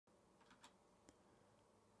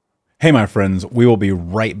Hey, my friends, we will be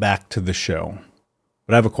right back to the show.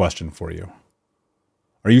 But I have a question for you.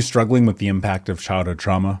 Are you struggling with the impact of childhood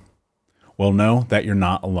trauma? Well, know that you're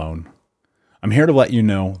not alone. I'm here to let you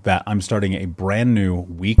know that I'm starting a brand new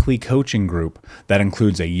weekly coaching group that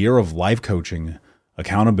includes a year of life coaching,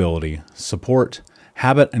 accountability, support,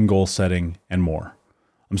 habit and goal setting, and more.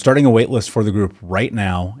 I'm starting a waitlist for the group right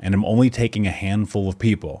now, and I'm only taking a handful of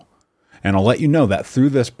people. And I'll let you know that through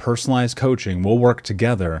this personalized coaching, we'll work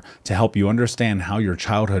together to help you understand how your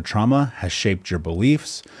childhood trauma has shaped your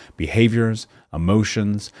beliefs, behaviors,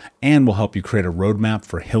 emotions, and will help you create a roadmap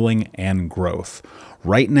for healing and growth.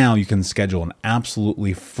 Right now, you can schedule an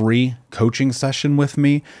absolutely free coaching session with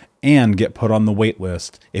me and get put on the wait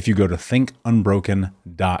list if you go to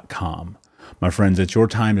thinkunbroken.com. My friends, it's your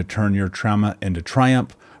time to turn your trauma into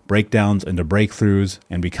triumph, breakdowns into breakthroughs,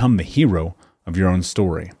 and become the hero of your own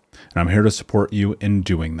story. And I'm here to support you in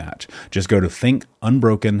doing that. Just go to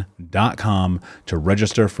thinkunbroken.com to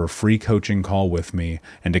register for a free coaching call with me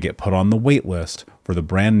and to get put on the wait list for the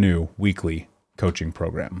brand new weekly coaching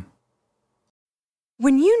program.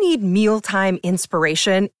 When you need mealtime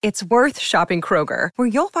inspiration, it's worth shopping Kroger, where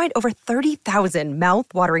you'll find over 30,000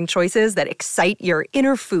 mouth-watering choices that excite your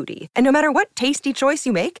inner foodie. And no matter what tasty choice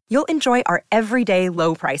you make, you'll enjoy our everyday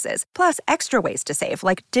low prices, plus extra ways to save,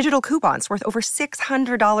 like digital coupons worth over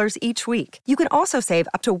 $600 each week. You can also save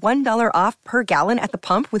up to $1 off per gallon at the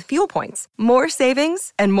pump with fuel points. More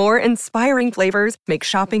savings and more inspiring flavors make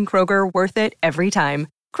shopping Kroger worth it every time.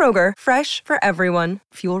 Kroger, fresh for everyone.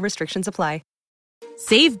 Fuel restrictions apply.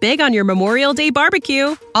 Save big on your Memorial Day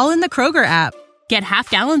barbecue, all in the Kroger app. Get half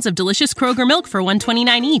gallons of delicious Kroger milk for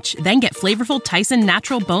 $1.29 each. Then get flavorful Tyson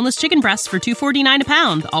natural boneless chicken breasts for $2.49 a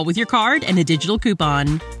pound, all with your card and a digital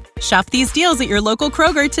coupon. Shop these deals at your local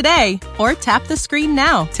Kroger today, or tap the screen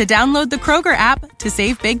now to download the Kroger app to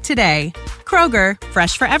save big today. Kroger,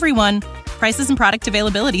 fresh for everyone. Prices and product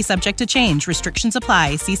availability subject to change. Restrictions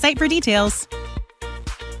apply. See site for details.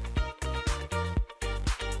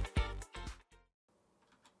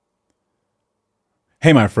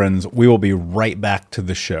 Hey, my friends, we will be right back to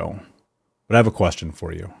the show. But I have a question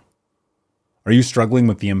for you. Are you struggling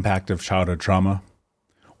with the impact of childhood trauma?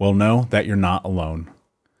 Well, know that you're not alone.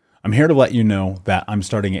 I'm here to let you know that I'm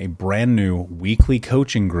starting a brand new weekly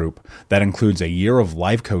coaching group that includes a year of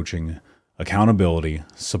life coaching, accountability,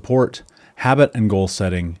 support, habit and goal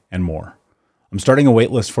setting, and more. I'm starting a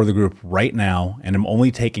waitlist for the group right now, and I'm only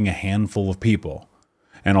taking a handful of people.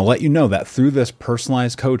 And I'll let you know that through this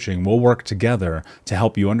personalized coaching, we'll work together to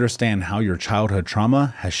help you understand how your childhood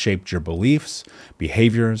trauma has shaped your beliefs,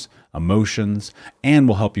 behaviors, emotions, and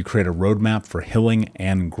will help you create a roadmap for healing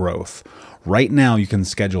and growth. Right now, you can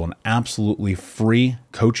schedule an absolutely free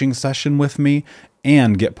coaching session with me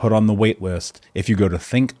and get put on the wait list if you go to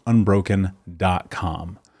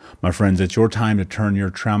thinkunbroken.com. My friends, it's your time to turn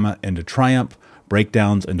your trauma into triumph,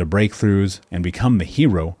 breakdowns into breakthroughs, and become the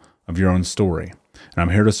hero of your own story. And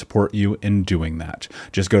I'm here to support you in doing that.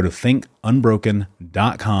 Just go to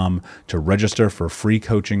thinkunbroken.com to register for a free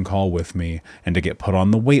coaching call with me and to get put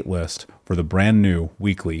on the wait list for the brand new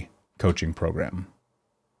weekly coaching program.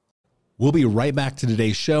 We'll be right back to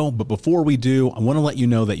today's show, but before we do, I want to let you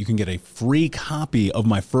know that you can get a free copy of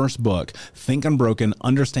my first book, Think Unbroken,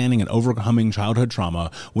 Understanding and Overcoming Childhood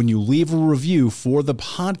Trauma, when you leave a review for the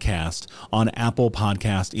podcast on Apple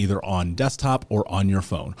Podcast, either on desktop or on your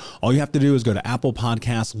phone. All you have to do is go to Apple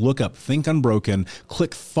Podcasts, look up Think Unbroken,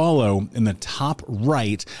 click follow in the top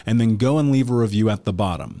right, and then go and leave a review at the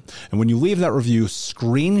bottom. And when you leave that review,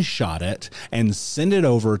 screenshot it and send it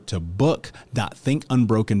over to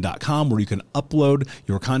book.thinkunbroken.com, where you can upload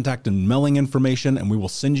your contact and mailing information, and we will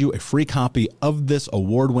send you a free copy of this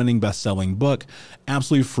award-winning best-selling book,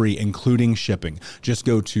 absolutely free, including shipping. Just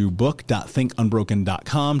go to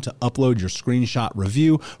book.thinkunbroken.com to upload your screenshot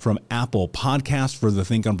review from Apple Podcasts for the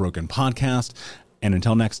Think Unbroken podcast. And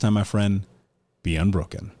until next time, my friend, be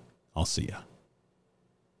unbroken. I'll see you.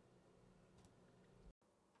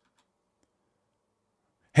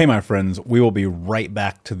 Hey, my friends, we will be right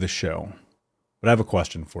back to the show. But I have a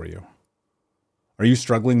question for you. Are you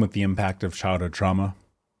struggling with the impact of childhood trauma?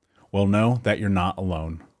 Well, know that you're not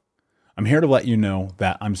alone. I'm here to let you know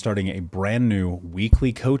that I'm starting a brand new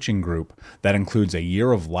weekly coaching group that includes a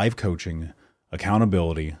year of life coaching,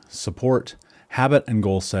 accountability, support, habit and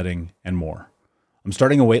goal setting, and more. I'm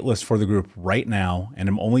starting a waitlist for the group right now, and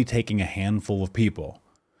I'm only taking a handful of people.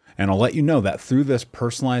 And I'll let you know that through this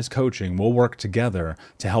personalized coaching, we'll work together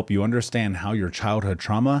to help you understand how your childhood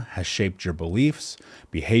trauma has shaped your beliefs,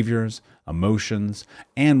 behaviors, emotions,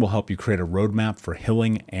 and will help you create a roadmap for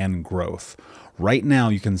healing and growth. Right now,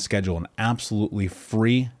 you can schedule an absolutely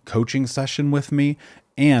free coaching session with me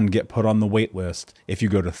and get put on the wait list if you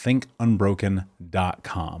go to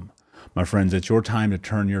thinkunbroken.com. My friends, it's your time to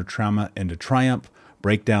turn your trauma into triumph,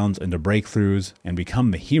 breakdowns into breakthroughs, and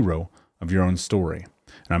become the hero of your own story.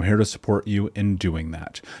 And I'm here to support you in doing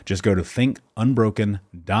that. Just go to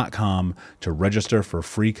thinkunbroken.com to register for a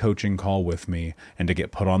free coaching call with me and to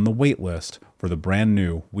get put on the wait list for the brand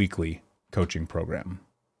new weekly coaching program.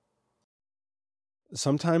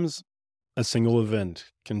 Sometimes a single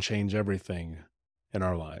event can change everything in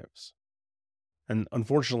our lives. And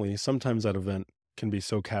unfortunately, sometimes that event can be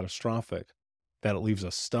so catastrophic that it leaves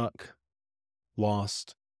us stuck,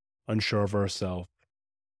 lost, unsure of ourselves,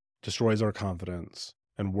 destroys our confidence,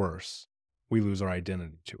 and worse, we lose our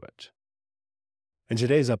identity to it. In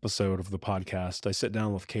today's episode of the podcast, I sit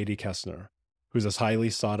down with Katie Kessner, who's a highly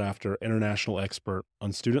sought-after international expert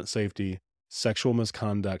on student safety, sexual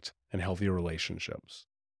misconduct, and healthy relationships.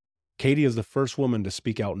 Katie is the first woman to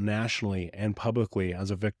speak out nationally and publicly as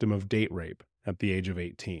a victim of date rape at the age of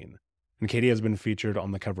 18. And Katie has been featured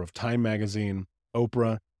on the cover of Time magazine,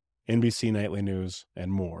 Oprah, NBC Nightly News,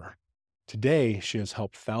 and more. Today, she has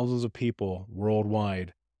helped thousands of people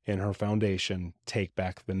worldwide in her foundation, Take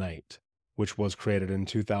Back the Night, which was created in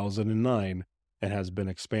 2009 and has been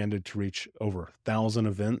expanded to reach over 1,000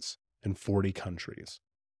 events in 40 countries.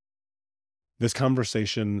 This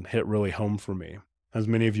conversation hit really home for me. As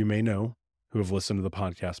many of you may know, who have listened to the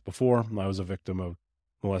podcast before, I was a victim of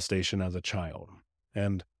molestation as a child.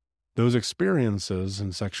 And those experiences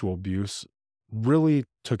and sexual abuse really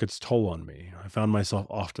took its toll on me. I found myself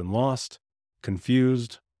often lost,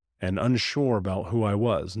 confused, and unsure about who I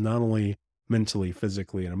was, not only mentally,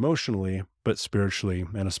 physically, and emotionally, but spiritually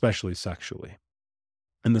and especially sexually.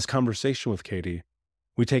 In this conversation with Katie,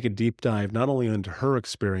 we take a deep dive not only into her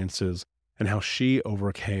experiences and how she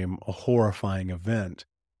overcame a horrifying event,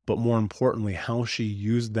 but more importantly, how she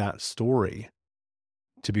used that story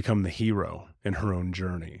to become the hero in her own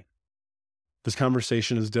journey. This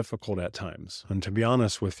conversation is difficult at times, and to be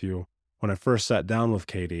honest with you, when I first sat down with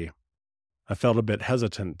Katie, I felt a bit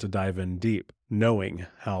hesitant to dive in deep, knowing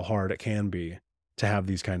how hard it can be to have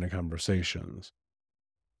these kind of conversations.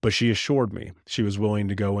 But she assured me she was willing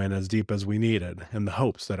to go in as deep as we needed in the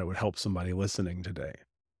hopes that it would help somebody listening today.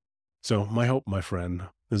 So my hope, my friend,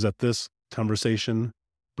 is that this conversation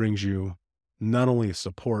brings you not only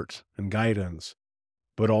support and guidance,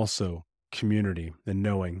 but also community and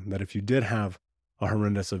knowing that if you did have a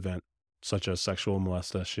horrendous event such as sexual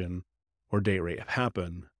molestation or date rape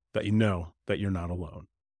happen, that you know that you're not alone.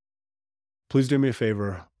 Please do me a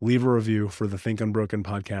favor, leave a review for the Think Unbroken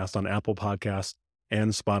podcast on Apple Podcasts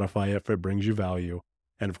and Spotify if it brings you value.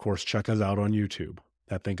 And of course, check us out on YouTube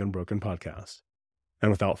at Think Unbroken Podcast. And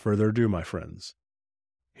without further ado, my friends,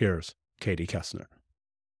 here's Katie Kessner.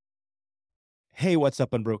 Hey, what's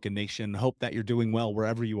up, Unbroken Nation? Hope that you're doing well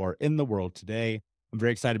wherever you are in the world today. I'm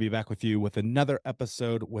very excited to be back with you with another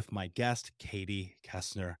episode with my guest, Katie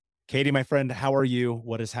Kessner. Katie, my friend, how are you?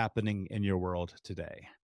 What is happening in your world today?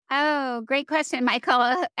 Oh, great question,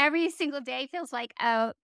 Michael. Every single day feels like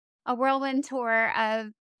a whirlwind tour of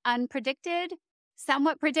unpredicted,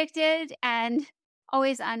 somewhat predicted, and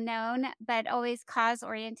always unknown, but always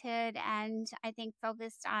cause-oriented, and I think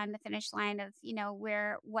focused on the finish line of,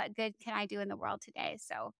 what good can I do in the world today?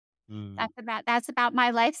 So that's about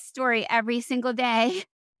my life story every single day.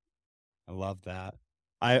 I love that.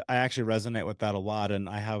 I actually resonate with that a lot. And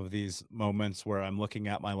I have these moments where I'm looking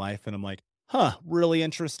at my life and I'm like, really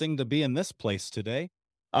interesting to be in this place today.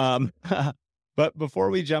 But before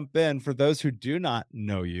we jump in, for those who do not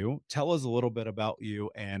know you, tell us a little bit about you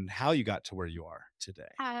and how you got to where you are today.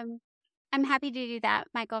 I'm happy to do that,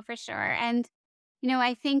 Michael, for sure. And,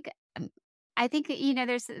 I think,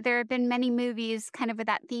 there have been many movies kind of with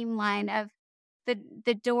that theme line of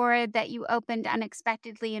the door that you opened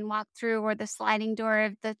unexpectedly and walked through, or the sliding door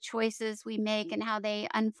of the choices we make and how they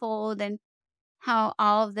unfold, and how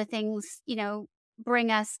all of the things, bring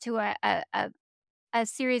us to a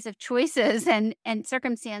series of choices and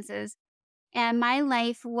circumstances. And my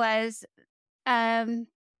life was growing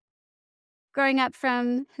up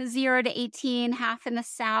from 0 to 18, half in the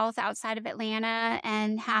South outside of Atlanta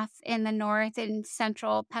and half in the North in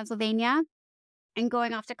central Pennsylvania, and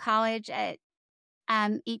going off to college at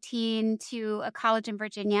 18 to a college in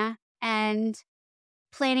Virginia, and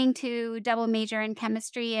planning to double major in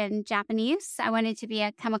chemistry and Japanese. I wanted to be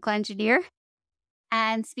a chemical engineer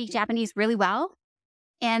and speak Japanese really well.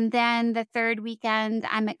 And then the third weekend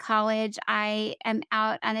I'm at college, I am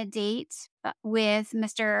out on a date with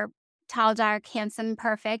Mr. Tall, dark, handsome,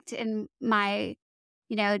 perfect in my,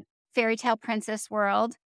 fairy tale princess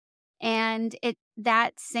world. And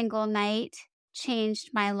that single night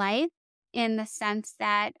changed my life. in the sense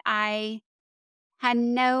that I had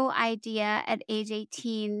no idea at age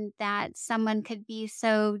 18 that someone could be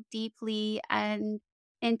so deeply and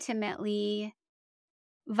intimately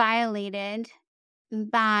violated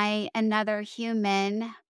by another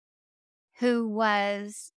human who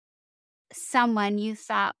was someone you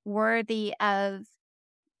thought worthy of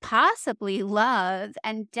possibly love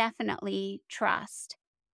and definitely trust.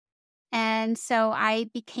 And so I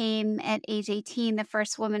became, at age 18, the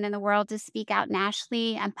first woman in the world to speak out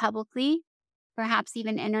nationally and publicly, perhaps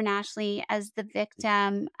even internationally, as the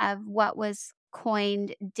victim of what was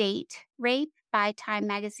coined date rape by Time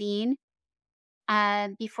magazine.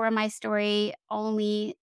 Before my story,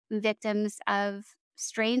 only victims of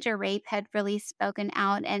stranger rape had really spoken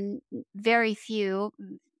out, and very few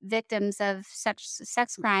victims of such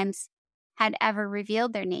sex crimes had ever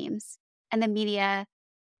revealed their names, and the media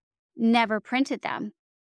never printed them.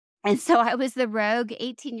 And so I was the rogue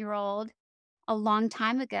 18-year-old a long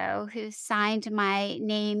time ago who signed my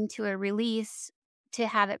name to a release to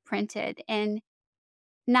have it printed. And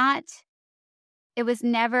not, it was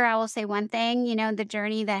never, I will say one thing, the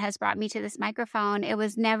journey that has brought me to this microphone, it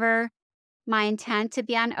was never my intent to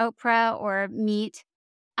be on Oprah or meet,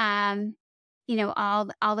 um,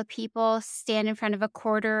 all the people, stand in front of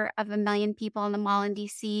 250,000 people in the mall in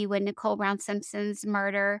DC when Nicole Brown Simpson's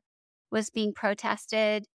murder was being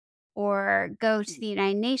protested, or go to the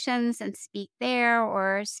United Nations and speak there,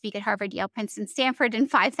 or speak at Harvard, Yale, Princeton, Stanford in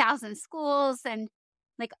 5,000 schools, and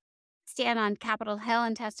like stand on Capitol Hill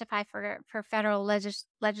and testify for federal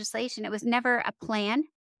legislation. It was never a plan,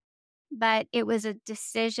 but it was a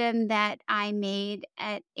decision that I made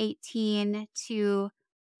at 18 to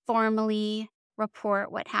formally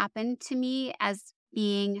report what happened to me as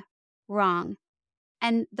being wrong.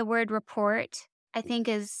 And the word report, I think,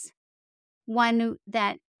 is one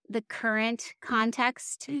that the current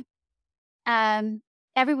context,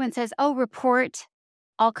 everyone says, oh, report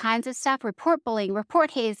all kinds of stuff, report bullying,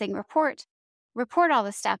 report hazing, report all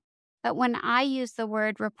this stuff. But when I use the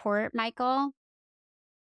word report, Michael,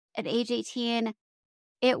 at age 18,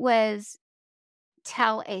 it was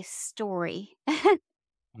tell a story,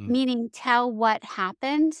 meaning tell what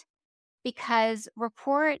happened, because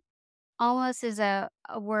report almost is a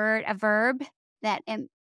verb that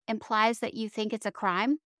implies that you think it's a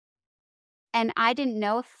crime. And I didn't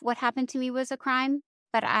know if what happened to me was a crime,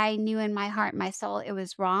 but I knew in my heart, my soul, it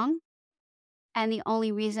was wrong. And the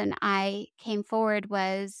only reason I came forward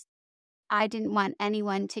was I didn't want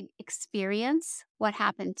anyone to experience what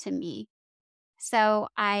happened to me. So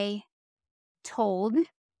I told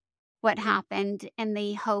what happened in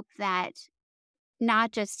the hope that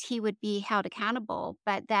not just he would be held accountable,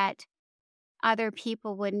 but that other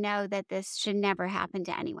people would know that this should never happen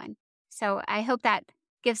to anyone. So I hope that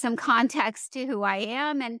gives some context to who I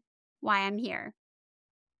am and why I'm here.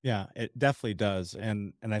 Yeah, it definitely does.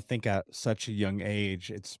 And I think at such a young age,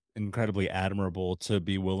 it's incredibly admirable to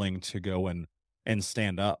be willing to go and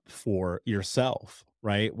stand up for yourself,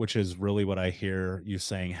 right? Which is really what I hear you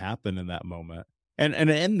saying happened in that moment. And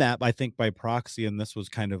in that, I think by proxy, and this was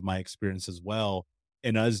kind of my experience as well,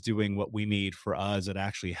 in us doing what we need for us, it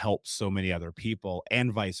actually helps so many other people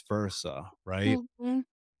and vice versa, right? Mhm.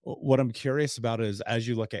 What I'm curious about is as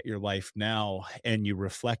you look at your life now and you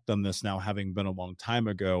reflect on this now having been a long time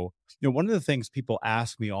ago, one of the things people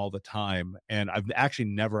ask me all the time, and I've actually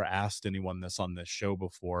never asked anyone this on this show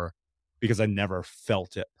before because I never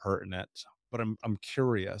felt it pertinent, but I'm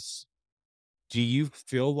curious. Do you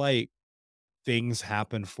feel like things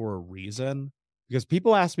happen for a reason? Because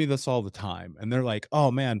people ask me this all the time and they're like,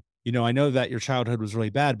 "Oh man, I know that your childhood was really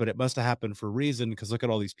bad, but it must have happened for a reason because look at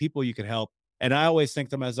all these people you could help." And I always think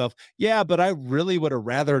to myself, "Yeah, but I really would have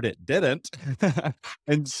rathered it didn't."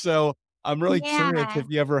 And so I'm really curious Yeah. if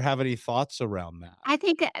you ever have any thoughts around that. I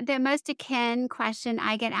think the most akin question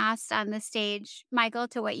I get asked on the stage, Michael,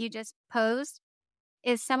 to what you just posed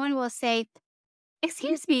is someone will say,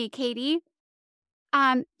 "Excuse me, Katie,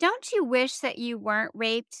 don't you wish that you weren't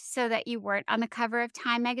raped so that you weren't on the cover of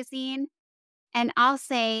Time magazine?" And I'll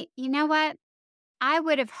say, you know what? I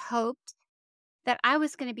would have hoped that I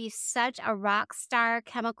was going to be such a rock star,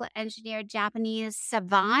 chemical engineer, Japanese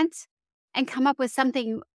savant and come up with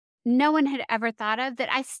something no one had ever thought of,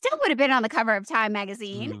 that I still would have been on the cover of Time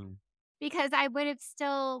magazine, Mm, because I would have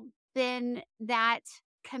still been that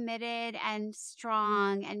committed and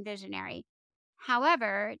strong and visionary.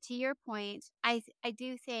 However, to your point, I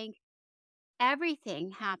do think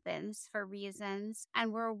everything happens for reasons,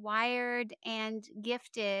 and we're wired and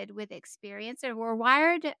gifted with experience, and we're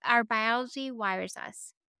wired, our biology wires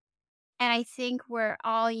us. And I think we're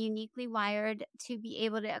all uniquely wired to be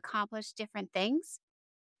able to accomplish different things.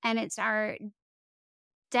 And it's our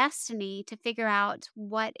destiny to figure out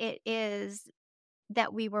what it is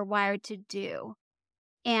that we were wired to do.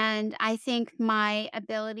 And I think my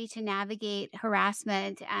ability to navigate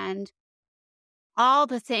harassment and all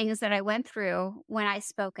the things that I went through when I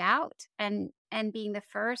spoke out and being the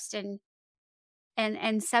first and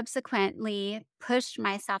subsequently pushed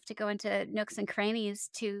myself to go into nooks and crannies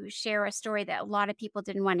to share a story that a lot of people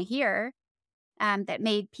didn't want to hear, that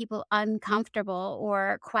made people uncomfortable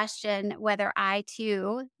or question whether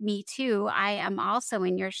me too, I am also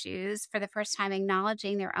in your shoes, for the first time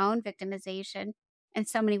acknowledging their own victimization in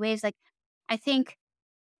so many ways. Like, I think,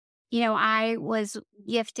 I was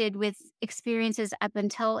gifted with experiences up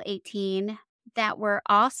until 18 that were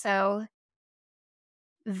also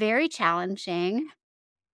very challenging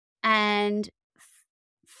and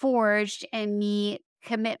forged in me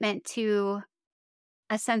commitment to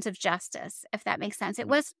a sense of justice, if that makes sense. It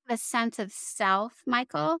was a sense of self,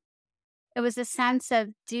 Michael. It was a sense of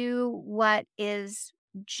do what is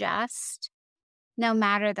just, no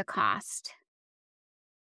matter the cost.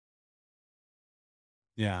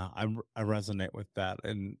 Yeah, I resonate with that,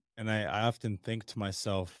 and I often think to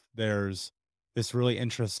myself, there's this really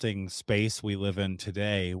interesting space we live in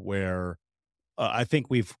today where I think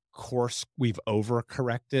we've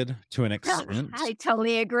overcorrected to an extent, I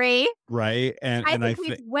totally agree. right? I And I think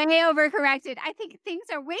we've think way overcorrected. I think things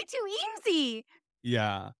are way too easy.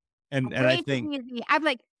 yeah, and I Way too think easy. I'm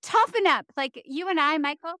like, toughen up. Like you and I,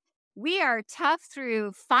 Michael, we are tough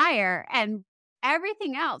through fire and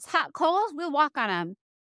everything else. Hot coals, we'll walk on them.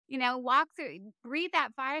 Walk through, breathe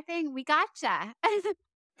that fire thing. We gotcha.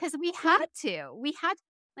 Because we had to.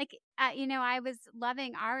 I was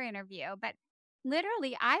loving our interview, but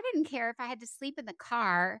literally, I didn't care if I had to sleep in the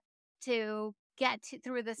car to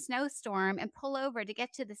through the snowstorm and pull over to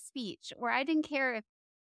get to the speech, or I didn't care if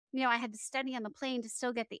I had to study on the plane to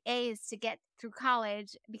still get the A's to get through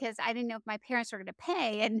college because I didn't know if my parents were going to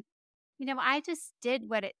pay. And, I just did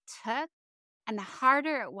what it took. And the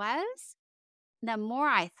harder it was, the more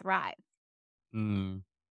I thrived. mm,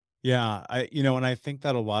 yeah, and I think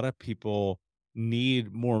that a lot of people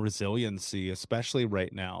need more resiliency, especially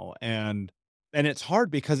right now. And it's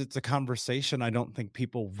hard because it's a conversation I don't think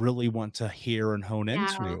people really want to hear and hone No,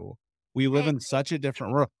 into. We I live in agree. such a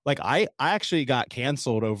different world. Like I actually got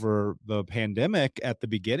canceled over the pandemic at the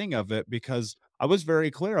beginning of it because I was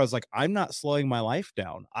very clear. I was like, I'm not slowing my life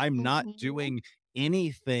down. I'm not Mhm. doing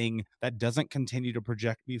anything that doesn't continue to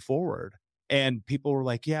project me forward. And people were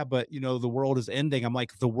like, "Yeah, but, the world is ending." I'm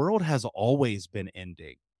like, "The world has always been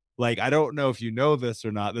ending." Like, I don't know if you know this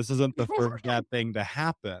or not. This isn't the first bad thing to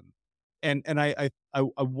happen. And I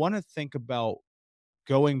wanna think about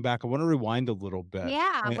going back. I wanna rewind a little bit.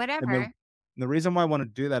 Yeah, And whatever. the reason why I wanna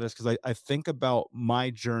do that is because I think about my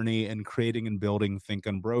journey in creating and building Think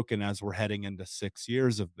Unbroken as we're heading into 6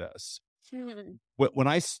 years of this. Hmm. When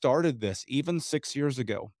I started this, even 6 years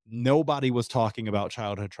ago, nobody was talking about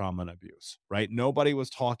childhood trauma and abuse, right? Nobody was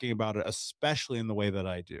talking about it, especially in the way that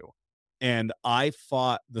I do. And I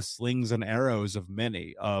fought the slings and arrows of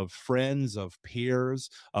many, of friends, of peers,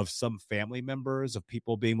 of some family members, of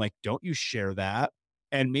people being like, "Don't you share that?"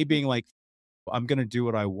 And me being like, I'm gonna do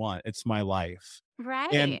what I want. It's my life.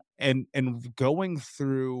 Right. And going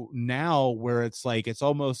through now where it's like it's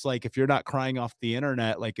almost like if you're not crying off the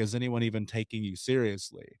internet, like, is anyone even taking you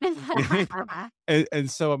seriously?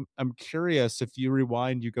 And so I'm curious if you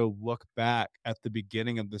rewind, you go look back at the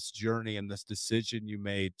beginning of this journey and this decision you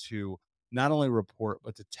made to not only report,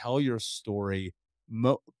 but to tell your story.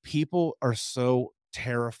 People are so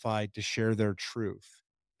terrified to share their truth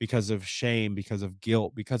because of shame, because of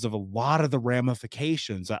guilt, because of a lot of the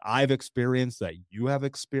ramifications that I've experienced, that you have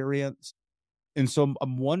experienced. And so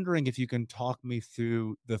I'm wondering if you can talk me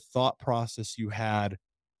through the thought process you had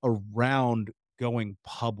around going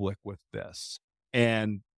public with this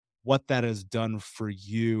and what that has done for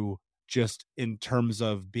you just in terms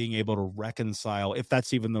of being able to reconcile, if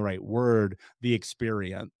that's even the right word, the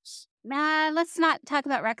experience. Nah, let's not talk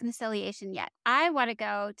about reconciliation yet. I want to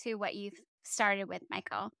go to what you started with,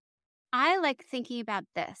 Michael. I like thinking about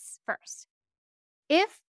this first.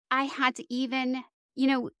 If I had to even,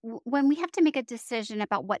 when we have to make a decision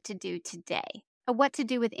about what to do today, or what to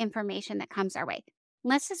do with information that comes our way,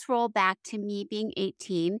 let's just roll back to me being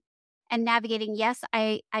 18 and navigating. Yes,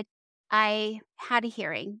 I had a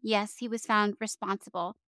hearing. Yes, he was found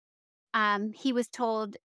responsible. He was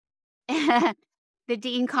told, the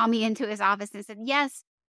dean called me into his office and said, yes,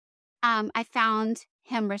 I found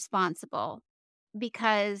him responsible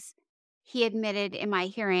because he admitted in my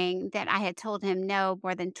hearing that I had told him no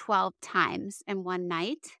more than 12 times in one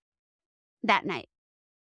night, that night.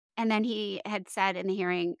 And then he had said in the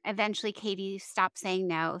hearing, eventually Katie stopped saying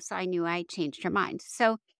no. So I knew I changed her mind.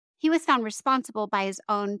 So he was found responsible by his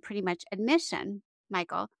own pretty much admission,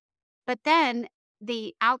 Michael. But then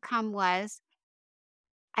the outcome was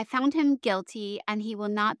I found him guilty and he will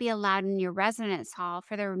not be allowed in your residence hall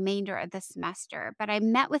for the remainder of the semester. But I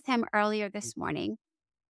met with him earlier this morning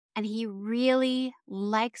and he really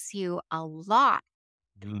likes you a lot.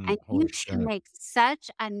 And you Holy should shit. make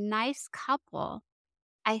such a nice couple.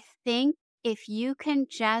 I think if you can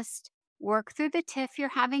just work through the tiff you're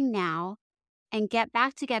having now and get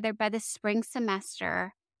back together by the spring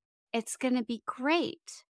semester, it's going to be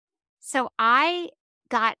great. So I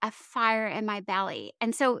got a fire in my belly.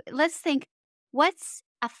 And so let's think, what's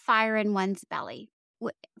a fire in one's belly?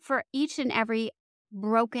 For each and every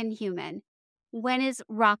broken human, when is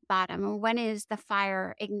rock bottom or when is the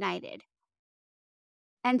fire ignited?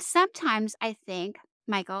 And sometimes I think,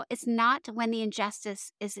 Michael, it's not when the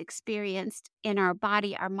injustice is experienced in our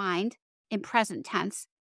body, our mind, in present tense,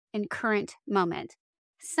 in current moment.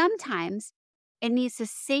 Sometimes it needs to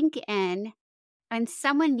sink in and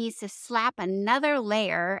someone needs to slap another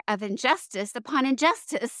layer of injustice upon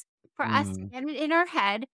injustice for us to get it in our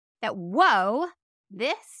head that, whoa,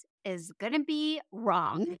 this is going to be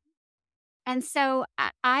wrong. And so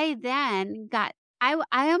I then got, I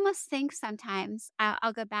almost think sometimes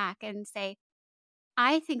I'll go back and say,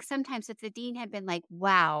 I think sometimes if the dean had been like,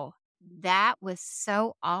 wow, that was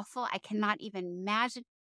so awful. I cannot even imagine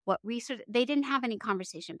what research, they didn't have any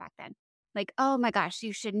conversation back then. Like, oh my gosh,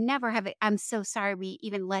 you should never have it. I'm so sorry we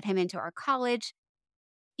even let him into our college.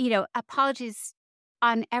 Apologies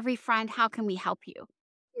on every front. How can we help you?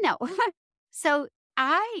 No. So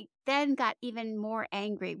I then got even more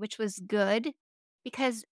angry, which was good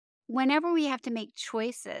because whenever we have to make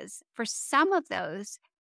choices, for some of those,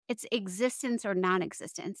 it's existence or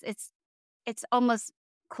non-existence. It's almost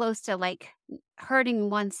close to like hurting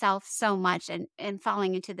oneself so much and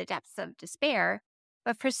falling into the depths of despair.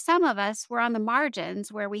 But for some of us, we're on the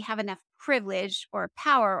margins where we have enough privilege or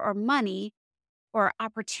power or money or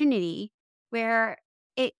opportunity where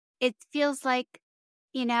it feels like,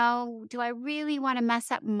 do I really want to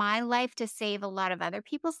mess up my life to save a lot of other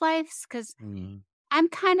people's lives? Because I'm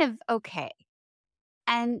kind of okay.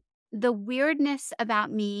 And the weirdness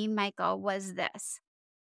about me, Michael, was this.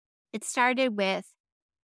 It started with,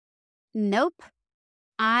 nope,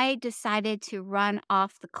 I decided to run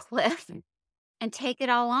off the cliff and take it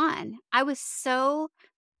all on. I was so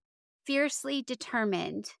fiercely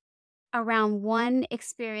determined around one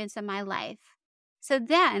experience in my life. So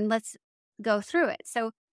then let's go through it.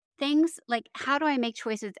 So things like, how do I make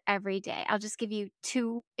choices every day? I'll just give you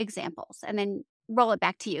 2 examples and then roll it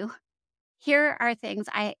back to you. Here are things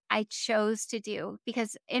I chose to do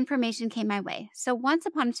because information came my way. So once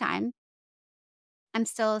upon a time, I'm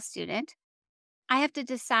still a student. I have to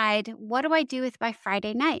decide, what do I do with my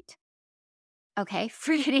Friday night? Okay,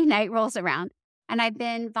 Friday night rolls around and I've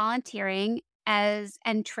been volunteering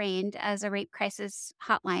and trained as a rape crisis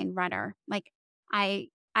hotline runner. Like I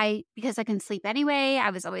because I couldn't sleep anyway, I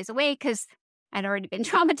was always awake because I'd already been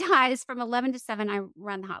traumatized. From 11 to 7, I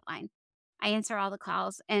run the hotline. I answer all the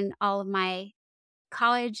calls in all of my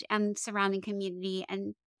college and surrounding community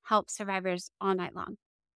and help survivors all night long.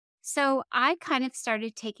 So I kind of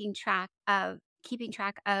started keeping track of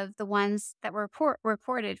the ones that were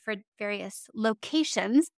reported for various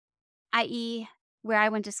locations, i.e., where I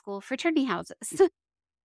went to school, fraternity houses.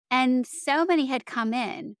 And so many had come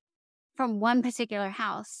in from one particular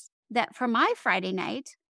house that for my Friday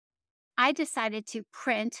night, I decided to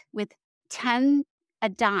print with 10 a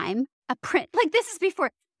dime, a print. Like this is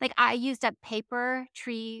before, like I used up paper,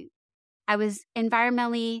 tree. I was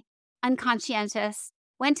environmentally unconscientious,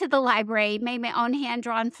 went to the library, made my own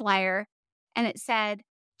hand-drawn flyer, and it said,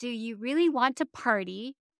 do you really want to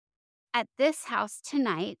party at this house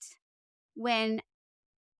tonight when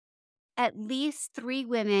at least 3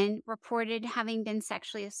 women reported having been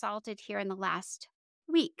sexually assaulted here in the last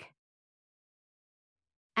week?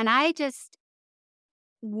 And I just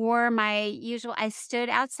wore my usual, I stood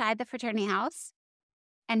outside the fraternity house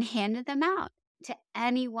and handed them out to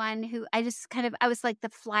anyone who I was like the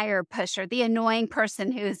flyer pusher, the annoying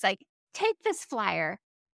person who's like, take this flyer.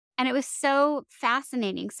 And it was so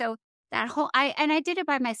fascinating. So that whole, I did it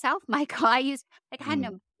by myself, Michael. I had no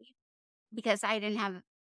money because I didn't have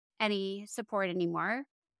any support anymore.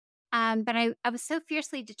 But I was so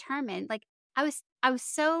fiercely determined. Like I was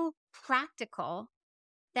so practical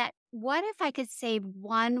that what if I could save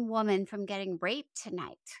one woman from getting raped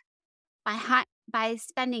tonight by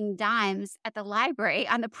spending dimes at the library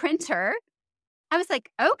on the printer? I was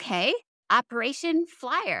like, okay, Operation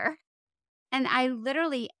Flyer. And I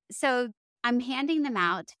literally, so I'm handing them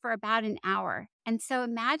out for about an hour. And so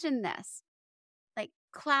imagine this, like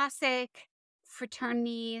classic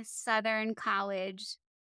fraternity, Southern college,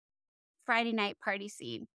 Friday night party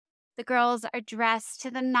scene. The girls are dressed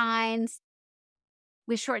to the nines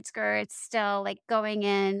with short skirts, still like going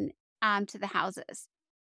in to the houses.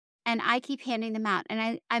 And I keep handing them out.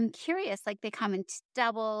 And I'm curious, like they come in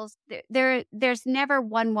doubles. There's never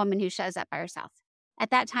one woman who shows up by herself. At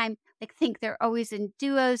that time, like think they're always in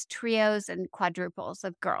duos, trios, and quadruples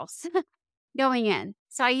of girls going in.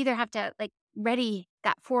 So I either have to like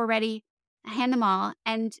got 4 ready, hand them all.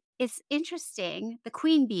 And it's interesting. The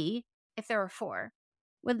queen bee, if there were 4,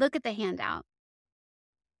 would look at the handout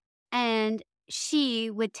and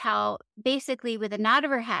she would tell basically with a nod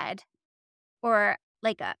of her head or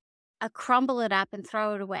like a crumble it up and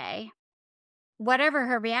throw it away. Whatever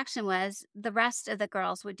her reaction was, the rest of the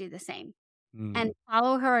girls would do the same and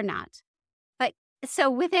follow her or not. But so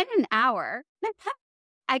within an hour,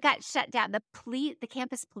 I got shut down. The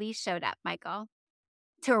campus police showed up, Michael,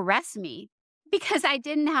 to arrest me because I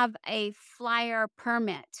didn't have a flyer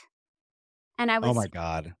permit. And I was, Oh my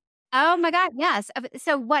God. oh my God, yes.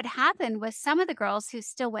 So what happened was some of the girls who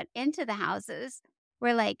still went into the houses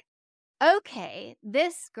were like, okay,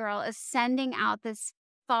 this girl is sending out this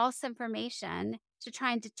false information to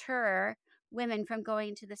try and deter women from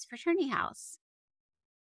going to this fraternity house.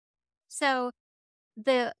 So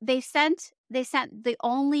they sent the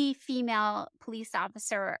only female police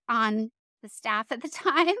officer on the staff at the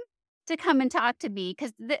time to come and talk to me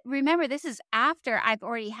because remember, this is after I've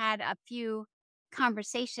already had a few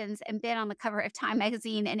conversations and been on the cover of Time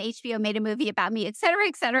magazine and HBO made a movie about me, et cetera,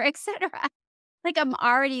 et cetera, et cetera. Like I'm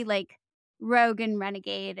already like rogue and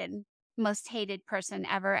renegade and most hated person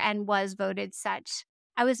ever and was voted such.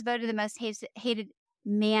 I was voted the most hated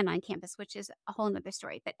man on campus, which is a whole nother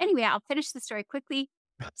story. But anyway, I'll finish the story quickly.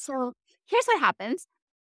 So here's what happens.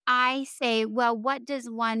 I say, well, what does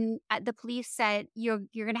the police said, you're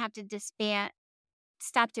going to have to disband,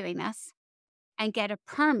 stop doing this and get a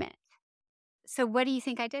permit. So what do you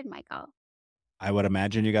think I did, Michael? I would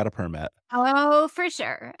imagine you got a permit. Oh, for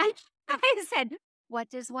sure. I said, what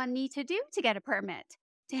does one need to do to get a permit?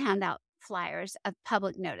 To hand out flyers of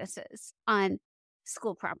public notices on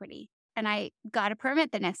school property. And I got a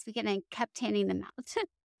permit the next weekend and kept handing them out.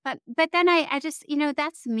 but then I just,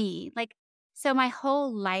 that's me. Like, so my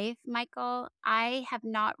whole life, Michael, I have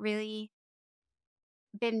not really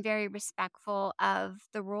been very respectful of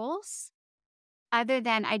the rules other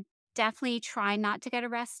than I definitely try not to get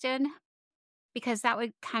arrested because that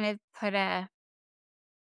would kind of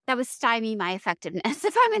that would stymie my effectiveness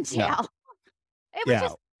if I'm in jail. Yeah. It would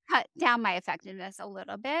just cut down my effectiveness a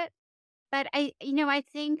little bit. But I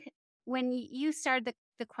think when you started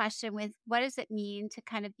the question with what does it mean to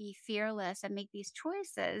kind of be fearless and make these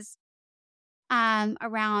choices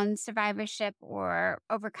around survivorship or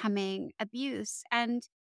overcoming abuse. And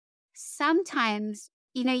sometimes,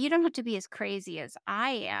 you don't have to be as crazy as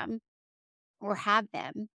I am or have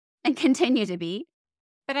been and continue to be.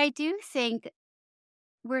 But I do think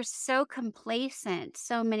we're so complacent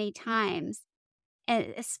so many times.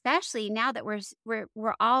 And especially now that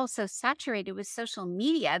we're all so saturated with social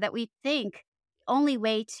media that we think the only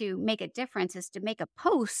way to make a difference is to make a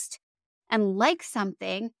post and like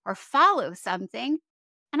something or follow something.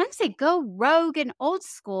 And I'd say go rogue and old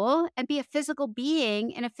school and be a physical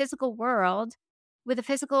being in a physical world with a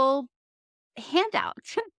physical handout.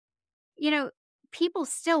 People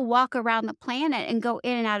still walk around the planet and go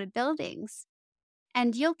in and out of buildings.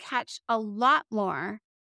 And you'll catch a lot more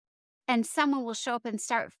and someone will show up and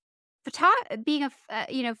start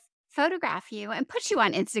photograph you and put you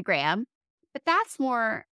on Instagram. But that's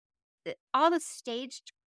more all the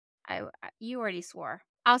staged. You already swore.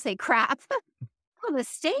 I'll say crap. All the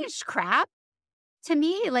staged crap. To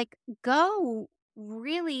me, like go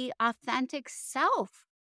really authentic self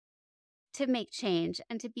to make change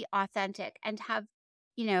and to be authentic and have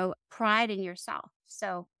pride in yourself.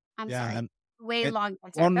 So I'm sorry. Way long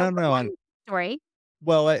answer. Well, no. Story.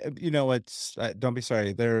 Well, it's don't be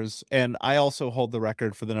sorry. And I also hold the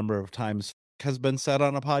record for the number of times has been said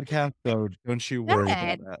on a podcast. So don't you worry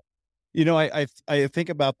about that. I think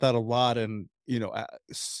about that a lot, and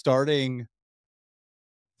starting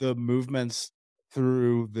the movements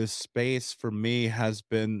through this space for me has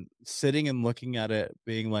been sitting and looking at it,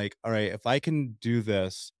 being like, all right, if I can do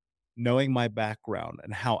this, knowing my background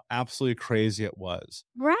and how absolutely crazy it was,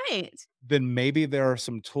 right? Then maybe there are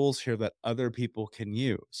some tools here that other people can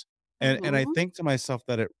use. And I think to myself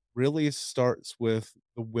that it really starts with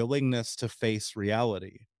the willingness to face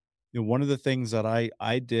reality. One of the things that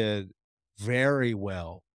I did very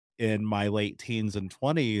well in my late teens and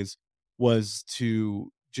 20s was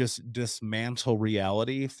to just dismantle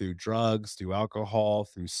reality through drugs, through alcohol,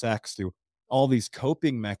 through sex, through all these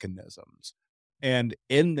coping mechanisms. And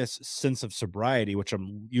in this sense of sobriety, which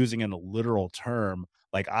I'm using in a literal term,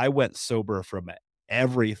 like I went sober from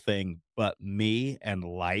everything but me and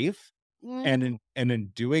life. And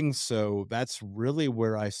in doing so, that's really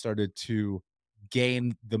where I started to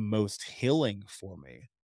gain the most healing for me.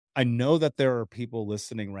 I know that there are people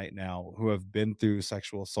listening right now who have been through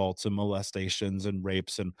sexual assaults and molestations and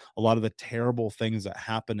rapes and a lot of the terrible things that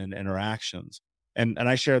happen in interactions. And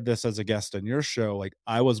I shared this as a guest on your show. Like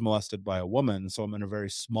I was molested by a woman, so I'm in a very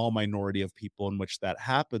small minority of people in which that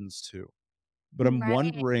happens to. But I'm Right.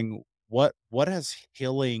 wondering what has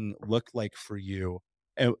healing looked like for you?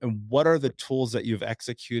 And what are the tools that you've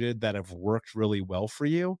executed that have worked really well for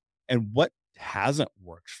you? And what hasn't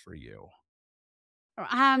worked for you?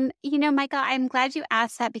 Michael, I'm glad you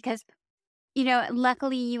asked that because,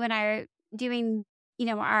 luckily you and I are doing,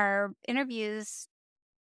 our interviews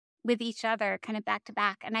with each other kind of back to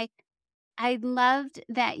back. And I loved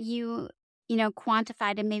that you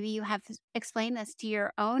quantified and maybe you have explained this to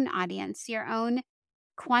your own audience, your own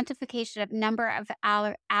quantification of number of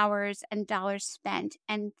hours and dollars spent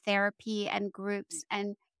and therapy and groups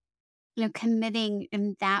and, committing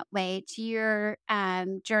in that way to your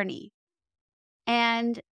journey.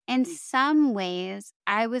 And in some ways,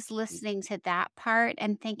 I was listening to that part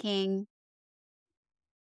and thinking,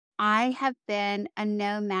 I have been a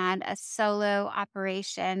nomad, a solo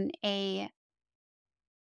operation, a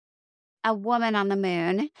woman on the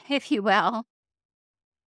moon, if you will.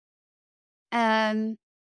 Um,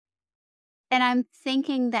 and I'm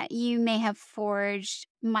thinking that you may have forged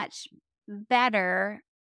much better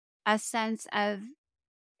a sense of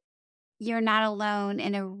you're not alone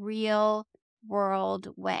in a real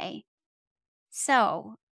world way.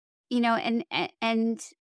 So, and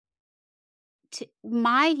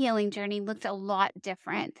my healing journey looked a lot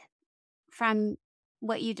different from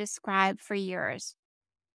what you described for yours.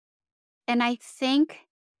 And I think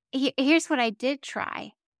here's what I did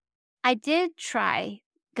try. I did try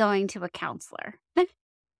going to a counselor.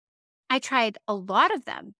 I tried a lot of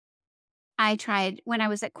them. I tried when I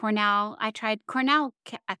was at Cornell, I tried Cornell,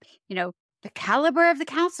 the caliber of the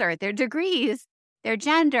counselor, their degrees, their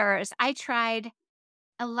genders. I tried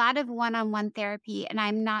a lot of one-on-one therapy, and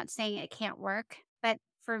I'm not saying it can't work, but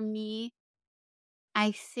for me,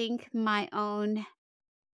 I think my own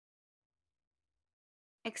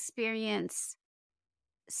experience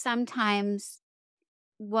sometimes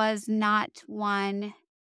was not one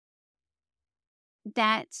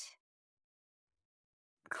that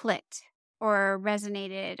clicked or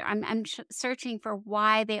resonated. I'm searching for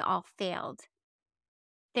why they all failed.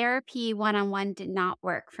 Therapy one-on-one did not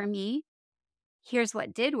work for me. Here's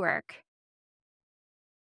what did work.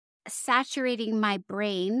 Saturating my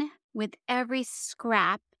brain with every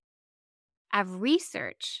scrap of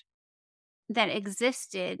research that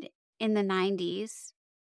existed in the 90s,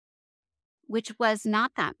 which was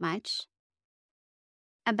not that much,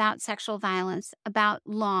 about sexual violence, about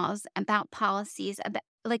laws, about policies, about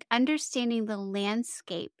like understanding the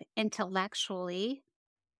landscape intellectually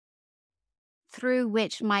through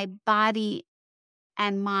which my body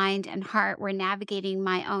and mind and heart were navigating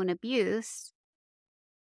my own abuse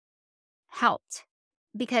helped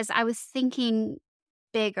because I was thinking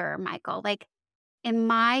bigger, Michael. Like in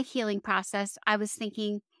my healing process, I was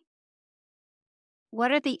thinking,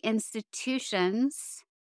 what are the institutions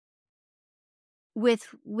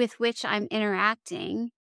with which I'm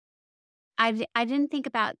interacting? I didn't think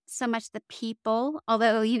about so much the people,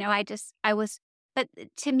 although, but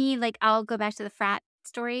to me, like I'll go back to the frat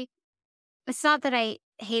story. It's not that I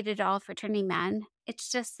hated all fraternity men.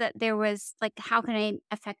 It's just that there was like, how can I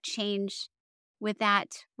affect change with that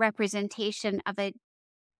representation of a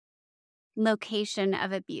location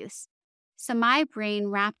of abuse? So my brain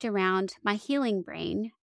wrapped around my healing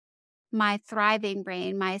brain, my thriving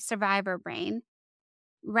brain, my survivor brain,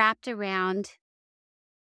 wrapped around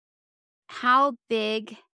how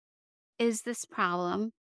big is this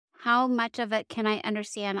problem? How much of it can I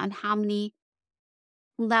understand on how many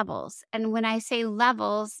levels? And when I say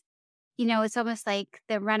levels, it's almost like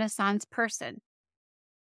the Renaissance person.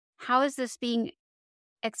 How is this being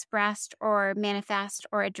expressed or manifest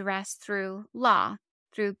or addressed through law,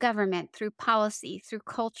 through government, through policy, through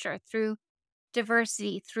culture, through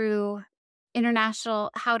diversity, through international?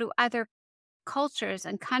 How do other cultures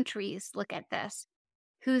and countries look at this?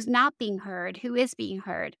 Who's not being heard? Who is being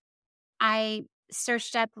heard? I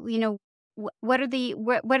searched up, what are the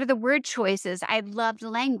word choices? I loved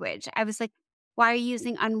language. I was like, why are you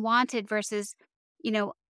using unwanted versus,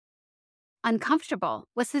 uncomfortable?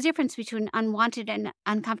 What's the difference between unwanted and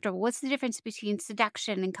uncomfortable? What's the difference between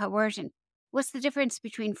seduction and coercion? What's the difference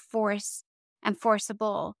between force and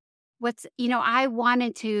forcible? I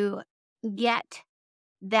wanted to get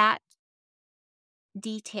that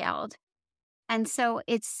detailed. And so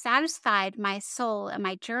it satisfied my soul and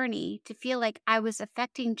my journey to feel like I was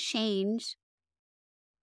affecting change,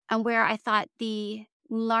 and where I thought the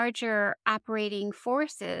larger operating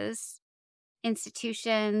forces,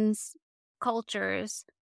 institutions, cultures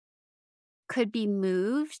could be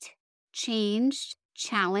moved, changed,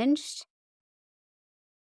 challenged.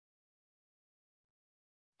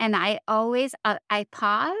 And I always, I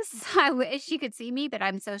pause. I wish you could see me, but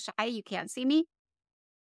I'm so shy you can't see me.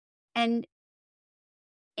 And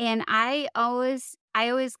I always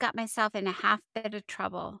got myself in a half bit of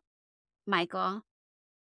trouble, Michael,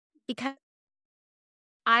 because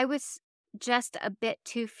I was just a bit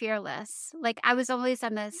too fearless. Like, I was always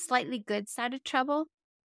on the slightly good side of trouble.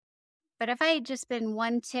 But if I had just been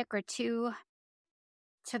one tick or two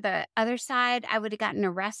to the other side, I would have gotten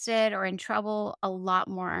arrested or in trouble a lot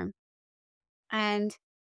more. And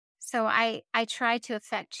so I tried to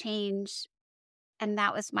affect change, and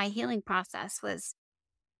that was my healing process, was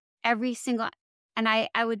every single, and I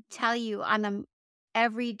would tell you on the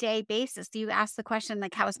everyday basis. Do you ask the question,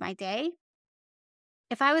 like, how was my day?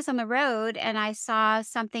 If I was on the road and I saw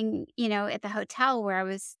something, at the hotel where I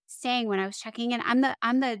was staying when I was checking in,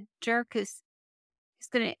 I'm the jerk who's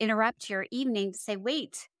going to interrupt your evening to say,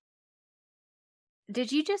 wait,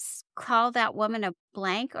 did you just call that woman a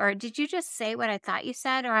blank? Or did you just say what I thought you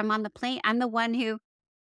said? Or I'm on the plane. I'm the one who,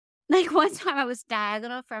 like, one time I was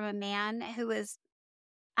diagonal from a man who was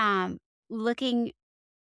looking,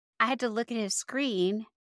 I had to look at his screen,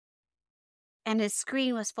 and his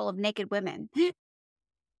screen was full of naked women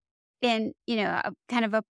in, a kind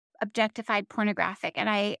of a objectified pornographic. And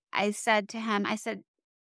I said to him, I said,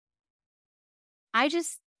 I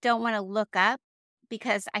just don't want to look up,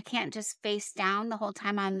 because I can't just face down the whole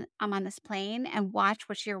time I'm on this plane and watch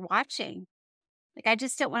what you're watching. Like, I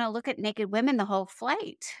just don't want to look at naked women the whole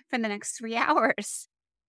flight for the next 3 hours.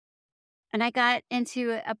 And I got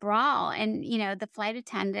into a brawl, and, the flight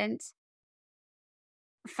attendant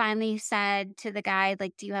finally said to the guy,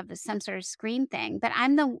 like, do you have some sort of screen thing? But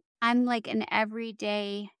I'm like an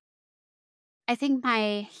everyday, I think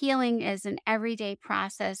my healing is an everyday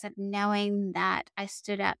process of knowing that I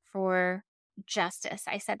stood up for justice.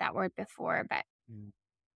 I said that word before, but Mm.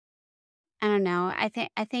 I don't know. I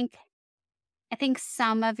think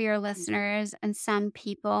some of your listeners and some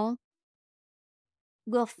people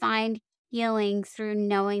will find healing through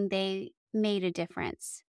knowing they made a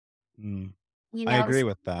difference. Mm. You I know, agree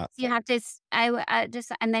with that. you have to,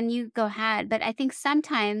 just, and then you go ahead. But I think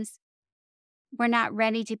sometimes we're not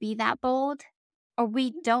ready to be that bold, or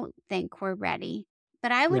we don't think we're ready.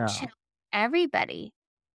 But I would Yeah. challenge everybody,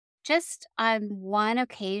 just on one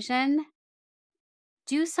occasion,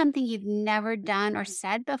 do something you've never done or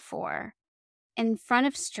said before in front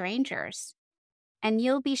of strangers. And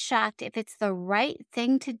you'll be shocked if it's the right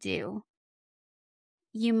thing to do.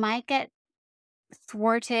 You might get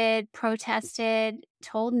thwarted, protested,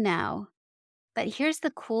 told no. But here's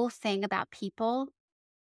the cool thing about people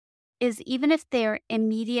is, even if their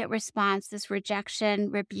immediate response is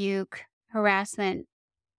rejection, rebuke, harassment,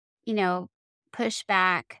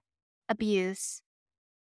 pushback, abuse,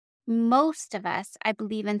 most of us, I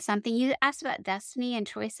believe in something. You asked about destiny and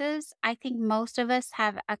choices. I think most of us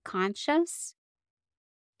have a conscience,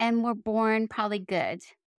 and we're born probably good.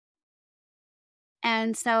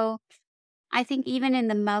 And so I think even in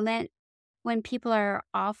the moment when people are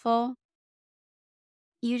awful,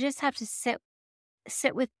 you just have to sit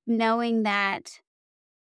with knowing that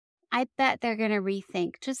I bet they're going to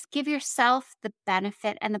rethink. Just give yourself the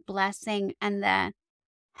benefit and the blessing and the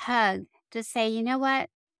hug to say, you know what?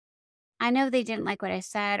 I know they didn't like what I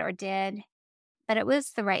said or did, but it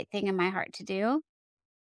was the right thing in my heart to do.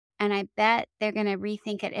 And I bet they're going to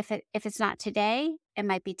rethink it. If it's not today, it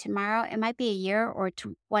might be tomorrow. It might be a year or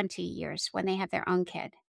 20 years when they have their own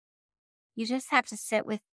kid. You just have to sit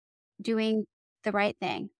with doing the right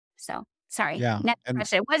thing. So, sorry. Yeah. Next And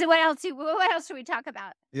question. What else should we talk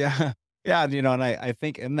about? yeah. Yeah. And I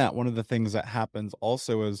think in that, one of the things that happens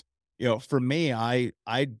also is, for me, I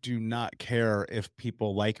do not care if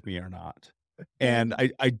people like me or not. And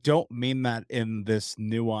I don't mean that in this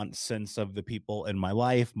nuanced sense of the people in my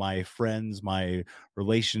life, my friends, my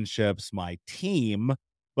relationships, my team,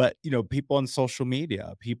 but, people on social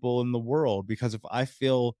media, people in the world, because if I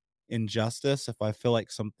feel injustice, if I feel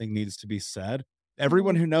like something needs to be said,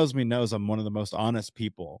 everyone who knows me knows I'm one of the most honest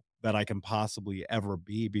people that I can possibly ever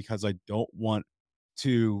be, because I don't want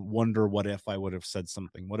to wonder, what if I would have said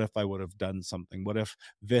something? What if I would have done something? What if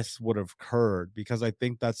this would have occurred? Because I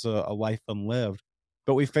think that's a life unlived.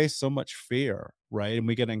 But we face so much fear, right? And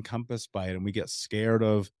we get encompassed by it, and we get scared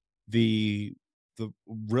of the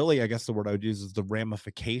really, I guess the word I would use is the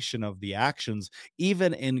ramification of the actions,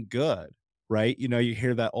 even in good, right? You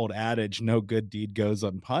hear that old adage, no good deed goes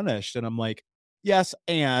unpunished. And I'm like, yes.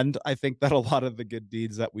 And I think that a lot of the good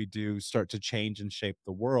deeds that we do start to change and shape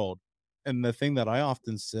the world. And the thing that I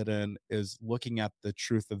often sit in is looking at the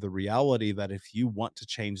truth of the reality that if you want to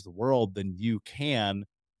change the world, then you can,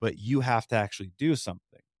 but you have to actually do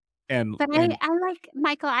something. And But and I like,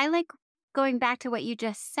 Michael, I like going back to what you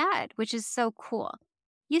just said, which is so cool.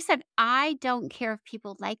 You said, I don't care if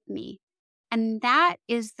people like me. And that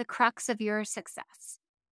is the crux of your success.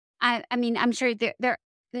 I mean, I'm sure they're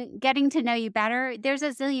getting to know you better. There's a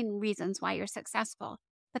zillion reasons why you're successful.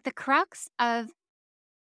 But the crux of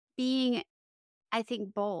being, I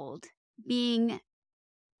think, bold, being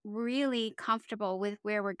really comfortable with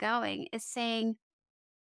where we're going is saying,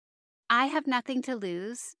 I have nothing to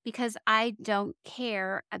lose because I don't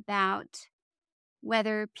care about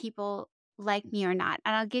whether people like me or not.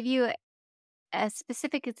 And I'll give you a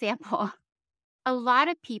specific example. A lot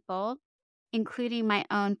of people, including my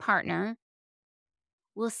own partner,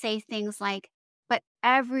 will say things like, but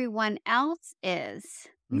everyone else is.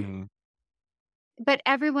 mm, But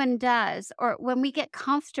everyone does. Or when we get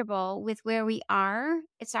comfortable with where we are,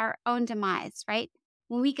 it's our own demise, right?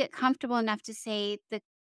 When we get comfortable enough to say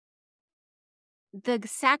the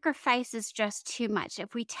sacrifice is just too much.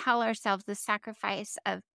 If we tell ourselves the sacrifice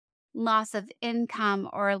of loss of income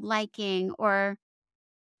or liking or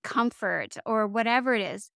comfort or whatever it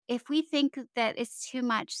is, if we think that it's too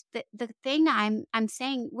much, the thing I'm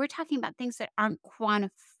saying, we're talking about things that aren't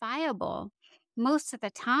quantifiable most of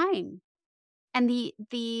the time. And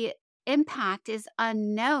the impact is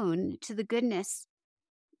unknown to the goodness,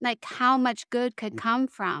 like how much good could come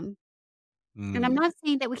from. And I'm mm, not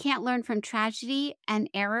saying that we can't learn from tragedy and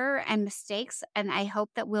error and mistakes. And I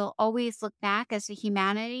hope that we'll always look back as a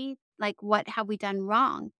humanity, like what have we done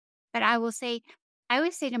wrong? But I always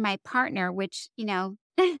say to my partner, which,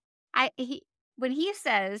 when he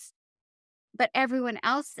says, but everyone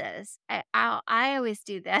else says, I always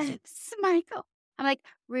do this, Michael. I'm like,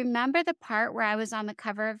 remember the part where I was on the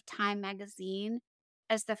cover of Time magazine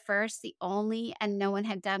as the first, the only, and no one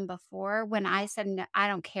had done before when I said, no, I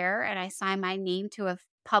don't care. And I signed my name to a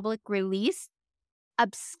public release,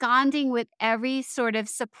 absconding with every sort of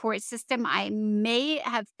support system I may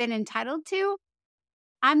have been entitled to.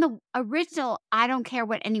 I'm the original, I don't care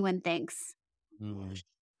what anyone thinks. mm.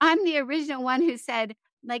 I'm the original one who said,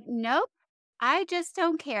 like, nope, I just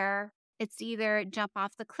don't care. It's either jump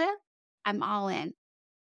off the cliff, I'm all in.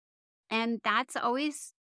 And that's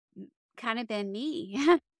always kind of been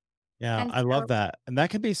me. Yeah, And I so love that. And that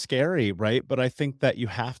can be scary, right? But I think that you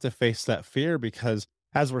have to face that fear, because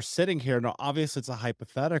as we're sitting here, now obviously it's a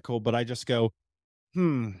hypothetical, but I just go,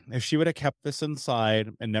 if she would have kept this inside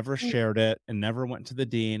and never mm, shared it and never went to the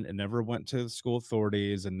dean and never went to the school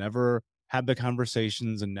authorities and never had the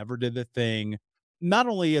conversations and never did the thing, not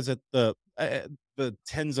only is it the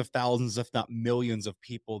tens of thousands, if not millions of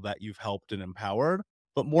people that you've helped and empowered,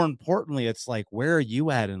 but more importantly, it's like, where are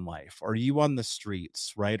you at in life? Are you on the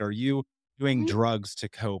streets, right? Are you doing mhm, drugs to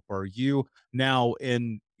cope? Are you now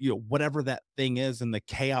in, whatever that thing is, in the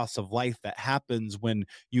chaos of life that happens when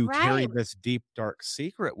you carry right. this deep, dark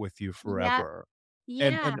secret with you Yeah. forever.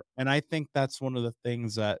 And Yeah. and and I think that's one of the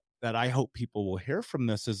things that I hope people will hear from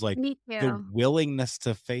this is like Me the too. willingness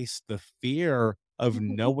to face the fear of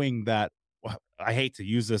Mhm, knowing that, well, I hate to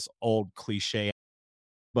use this old cliche,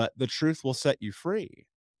 but the truth will set you free.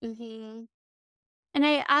 mhm. And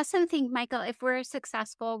I also think, Michael, if we're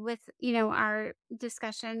successful with, our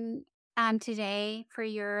discussion today for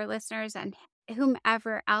your listeners and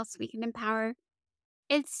whomever else we can empower,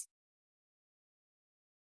 it's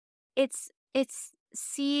it's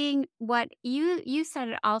seeing what you said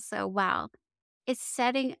it also well. It's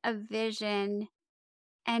setting a vision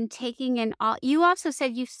and taking in all. You also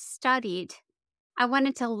said you studied. I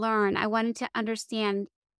wanted to learn. I wanted to understand.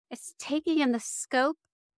 It's taking in the scope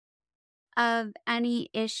of any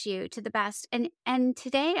issue to the best. And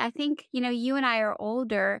today I think, you and I are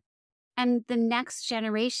older, and the next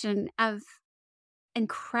generation of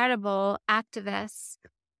incredible activists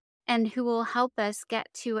and who will help us get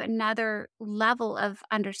to another level of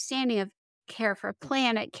understanding of care for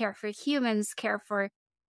planet, care for humans, care for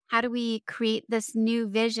how do we create this new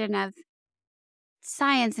vision of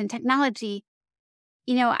science and technology.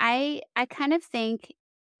 I kind of think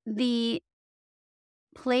the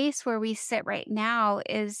place where we sit right now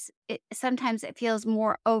sometimes it feels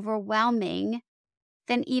more overwhelming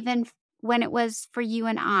than even when it was for you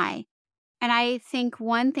and I. And I think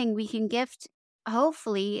one thing we can gift,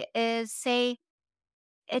 hopefully, is say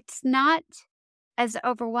it's not as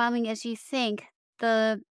overwhelming as you think.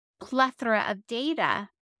 The plethora of data,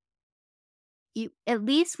 at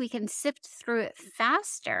least we can sift through it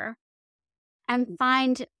faster and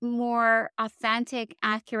find more authentic,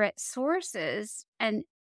 accurate sources and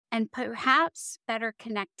perhaps better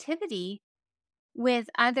connectivity with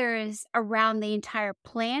others around the entire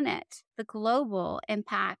planet, the global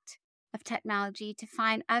impact of technology, to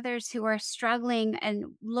find others who are struggling and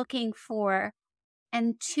looking for.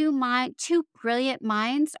 And two brilliant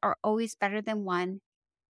minds are always better than one.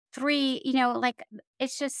 Three, like,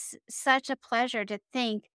 it's just such a pleasure to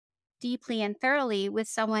think deeply and thoroughly with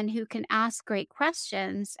someone who can ask great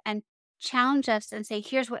questions and challenge us and say,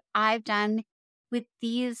 here's what I've done with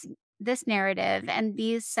this narrative and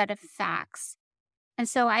these set of facts. And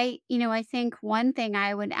so I think one thing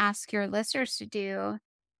I would ask your listeners to do,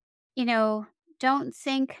 don't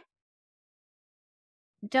think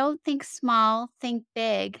small, think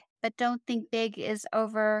big, but don't think big is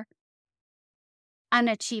over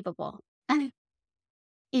unachievable.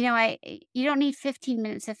 You don't need 15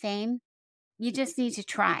 minutes of fame. You just need to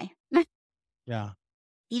try. Yeah.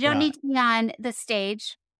 You don't Yeah. need to be on the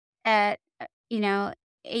stage at,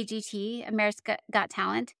 AGT, America's Got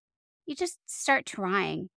Talent. You just start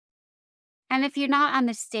trying. And if you're not on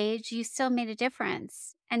the stage, you still made a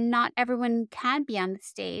difference. And not everyone can be on the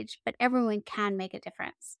stage, but everyone can make a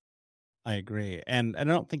difference. I agree. And I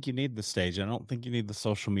don't think you need the stage. I don't think you need the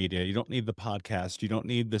social media. You don't need the podcast. You don't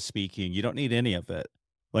need the speaking. You don't need any of it.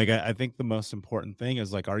 Like, I think the most important thing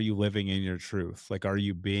is, like, are you living in your truth? Like, are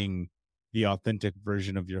you being the authentic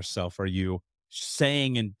version of yourself? Are you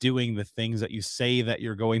saying and doing the things that you say that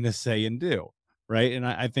you're going to say and do? Right. And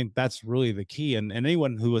I think that's really the key. And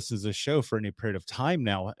anyone who listens to the show for any period of time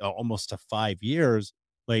now, almost to 5 years,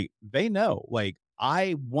 like, they know, like,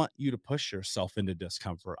 I want you to push yourself into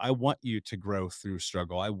discomfort. I want you to grow through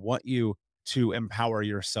struggle. I want you to empower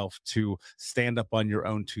yourself to stand up on your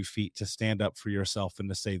own 2 feet, to stand up for yourself and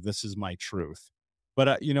to say, this is my truth. But,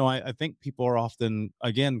 I think people are often,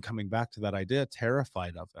 again, coming back to that idea,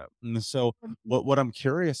 terrified of it. And so, what I'm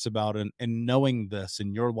curious about, and knowing this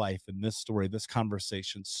in your life, in this story, this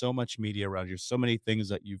conversation, so much media around you, so many things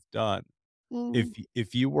that you've done, Mm.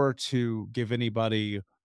 if you were to give anybody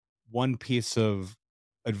one piece of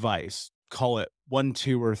advice, call it one,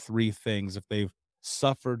 two, or three things, if they've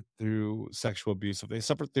suffered through sexual abuse, if they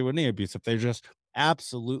suffered through any abuse, if they're just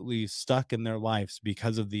absolutely stuck in their lives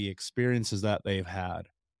because of the experiences that they've had,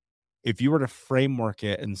 if you were to framework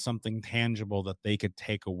it in something tangible that they could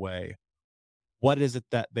take away, what is it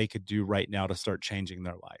that they could do right now to start changing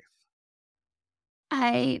their life?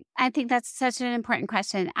 I think that's such an important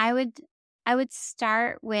question. I would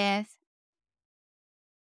start with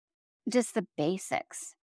just the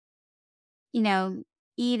basics.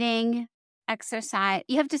 Eating, exercise.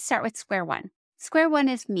 You have to start with square one. Square one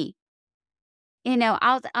is me.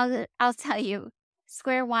 I'll tell you,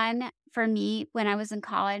 square one for me when I was in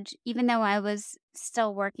college, even though I was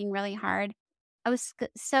still working really hard, I was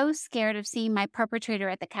so scared of seeing my perpetrator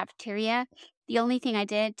at the cafeteria. The only thing I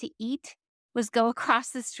did to eat was go across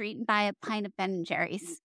the street and buy a pint of Ben and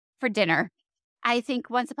Jerry's for dinner. I think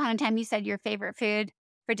once upon a time you said your favorite food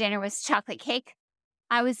for dinner was chocolate cake.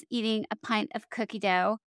 I was eating a pint of cookie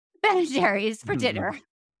dough, Ben and Jerry's for dinner.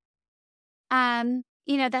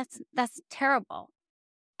 That's terrible.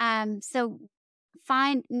 So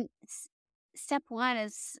step one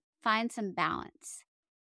is find some balance.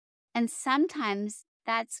 And sometimes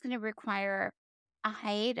that's going to require a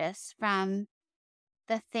hiatus from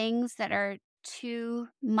the things that are too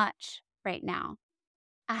much right now.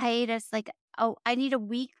 A hiatus like, oh, I need a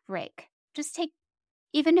week break. Just take,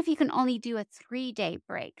 even if you can only do a 3-day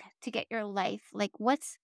break to get your life, like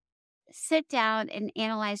sit down and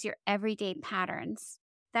analyze your everyday patterns.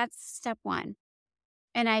 That's step one.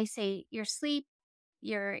 And I say your sleep,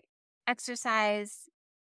 your exercise,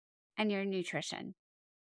 and your nutrition.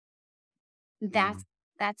 That's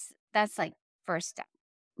like first step.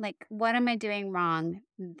 Like, what am I doing wrong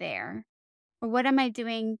there? Or what am I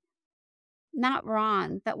doing not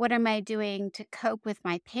wrong, but what am I doing to cope with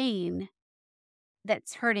my pain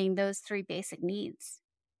that's hurting those 3 basic needs?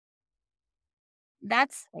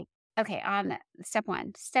 That's like, okay, on step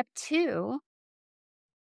one. Step two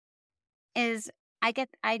is I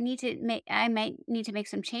might need to make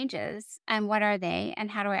some changes. And what are they?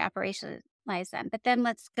 And how do I operationalize them? But then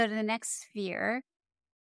let's go to the next sphere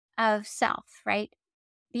of self, right?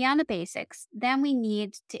 beyond the basics, then we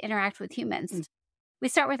need to interact with humans. We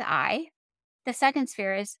start with I. The second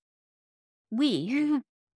sphere is we,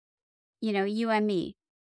 you and me.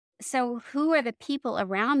 So who are the people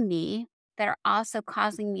around me that are also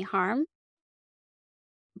causing me harm,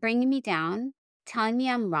 bringing me down, telling me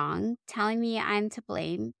I'm wrong, telling me I'm to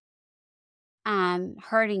blame,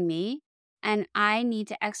 hurting me, and I need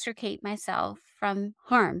to extricate myself from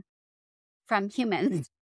harm, from humans.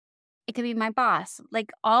 It could be my boss,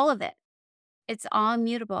 like all of it. It's all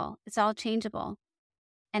immutable. It's all changeable.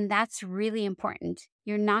 And that's really important.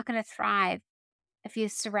 You're not going to thrive if you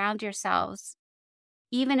surround yourselves,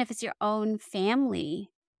 even if it's your own family.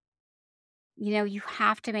 You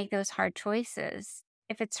have to make those hard choices.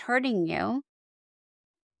 If it's hurting you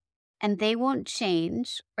and they won't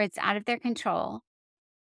change or it's out of their control,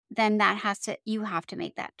 then you have to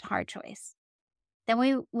make that hard choice.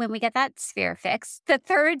 Then when we get that sphere fixed, the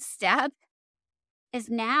third step is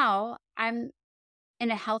now I'm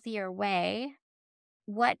in a healthier way.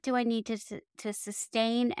 What do I need to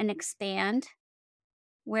sustain and expand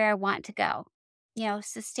where I want to go?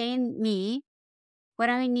 Sustain me. What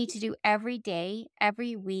do I need to do every day,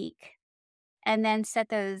 every week? And then set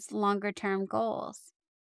those longer term goals.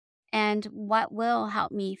 And what will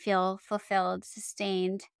help me feel fulfilled,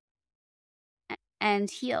 sustained, and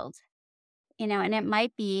healed? And it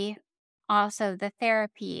might be also the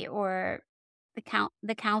therapy or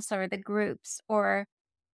the counselor, the groups or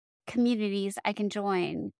communities I can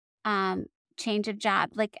join, change a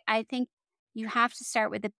job. Like, I think you have to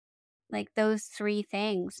start with those three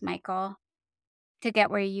things, Michael, to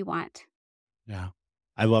get where you want. Yeah.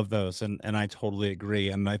 I love those. And I totally agree.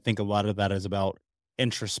 And I think a lot of that is about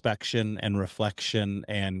introspection and reflection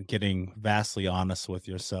and getting vastly honest with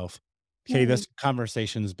yourself. Katie, this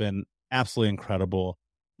conversation's been absolutely incredible.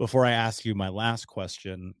 Before I ask you my last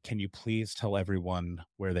question, can you please tell everyone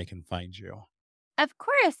where they can find you? Of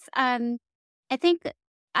course. I think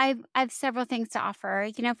I've several things to offer.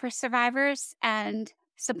 For survivors and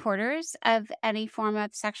supporters of any form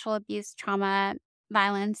of sexual abuse, trauma,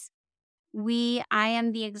 violence, I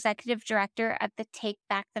am the executive director of the Take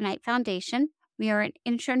Back the Night Foundation. We are an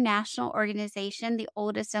international organization, the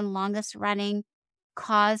oldest and longest running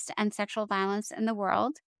cause to end sexual violence in the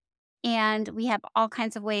world. And we have all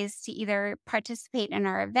kinds of ways to either participate in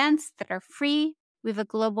our events that are free. We have a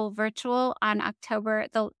global virtual on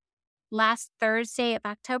the last Thursday of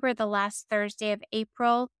October, the last Thursday of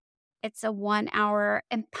April. It's a 1-hour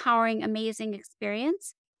empowering, amazing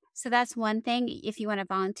experience. So that's one thing. If you want to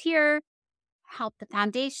volunteer, help the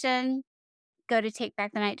foundation, go to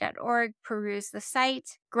takebackthenight.org, peruse the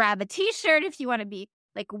site, grab a t-shirt if you want to be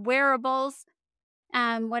like wearables,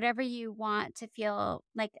 whatever you want to feel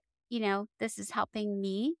like, this is helping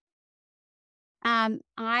me.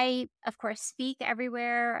 I, of course, speak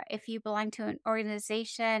everywhere. If you belong to an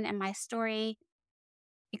organization and my story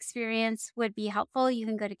experience would be helpful, you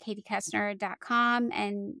can go to katiekessner.com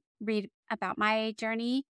and read about my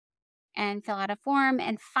journey and fill out a form.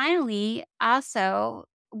 And finally, also,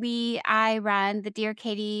 I run the Dear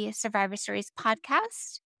Katie Survivor Stories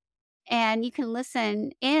podcast, and you can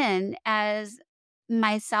listen in as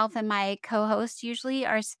myself and my co-host usually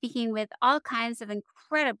are speaking with all kinds of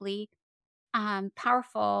incredibly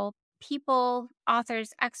powerful people,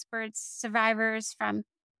 authors, experts, survivors from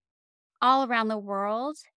all around the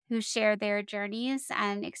world who share their journeys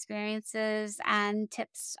and experiences and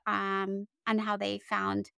tips on how they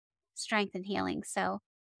found strength and healing. So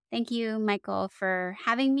thank you, Michael, for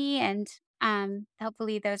having me. And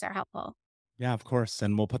hopefully those are helpful. Yeah, of course.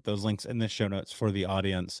 And we'll put those links in the show notes for the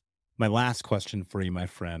audience. My last question for you, my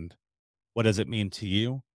friend. What does it mean to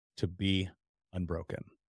you to be unbroken?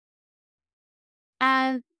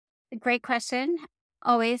 Great question.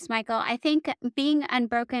 Always, Michael. I think being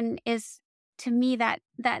unbroken is, to me, that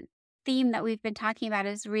theme that we've been talking about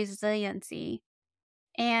is resiliency.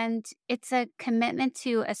 And it's a commitment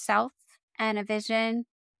to a self and a vision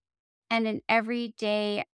and an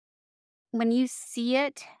everyday, when you see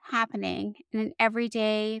it happening in an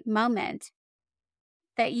everyday moment,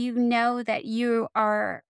 that you know that you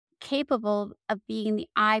are capable of being the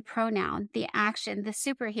I pronoun, the action, the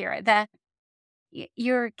superhero,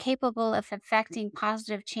 you're capable of affecting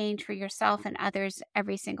positive change for yourself and others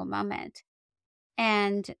every single moment.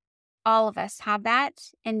 And all of us have that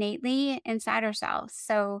innately inside ourselves.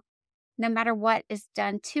 So no matter what is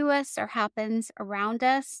done to us or happens around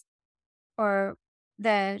us, or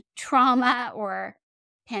the trauma or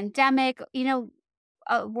pandemic,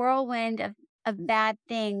 a whirlwind of bad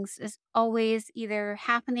things is always either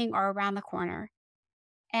happening or around the corner.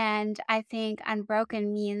 And I think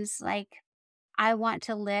unbroken means I want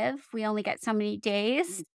to live. We only get so many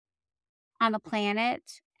days on the planet,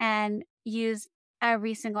 and use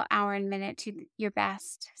every single hour and minute to your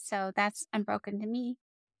best. So that's Unbroken to me.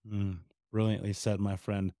 Brilliantly said, my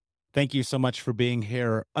friend. Thank you so much for being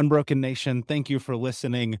here. Unbroken Nation, thank you for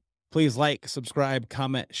listening. Please like, subscribe,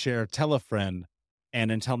 comment, share, tell a friend. And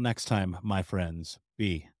until next time, my friends,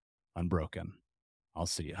 be unbroken. I'll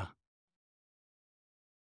see ya.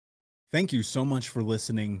 Thank you so much for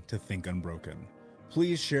listening to Think Unbroken.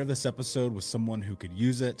 Please share this episode with someone who could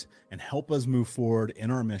use it and help us move forward in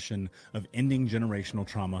our mission of ending generational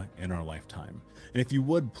trauma in our lifetime. And if you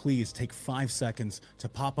would, please take 5 seconds to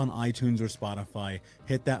pop on iTunes or Spotify,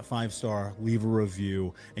 hit that 5-star, leave a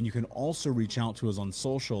review, and you can also reach out to us on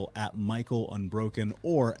social at Michael Unbroken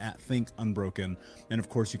or at Think Unbroken. And of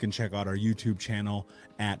course, you can check out our YouTube channel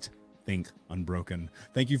at Think Unbroken.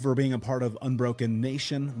 Thank you for being a part of Unbroken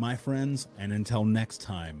Nation, my friends, and until next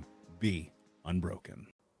time, be unbroken.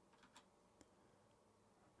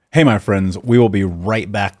 Hey, my friends, we will be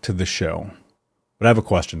right back to the show. But I have a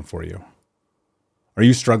question for you. Are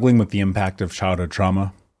you struggling with the impact of childhood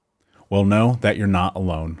trauma? Well, know that you're not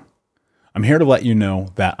alone. I'm here to let you know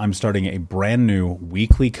that I'm starting a brand new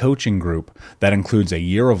weekly coaching group that includes a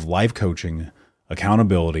year of live coaching,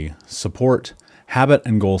 accountability, support, habit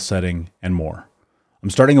and goal setting, and more.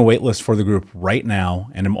 I'm starting a waitlist for the group right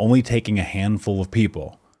now, and I'm only taking a handful of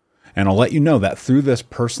people. And I'll let you know that through this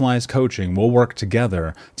personalized coaching, we'll work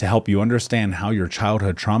together to help you understand how your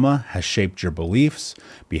childhood trauma has shaped your beliefs,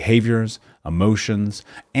 behaviors, emotions,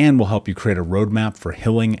 and will help you create a roadmap for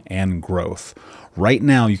healing and growth. Right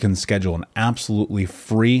now, you can schedule an absolutely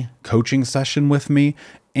free coaching session with me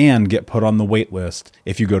and get put on the wait list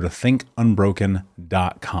if you go to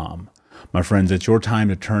thinkunbroken.com. My friends, it's your time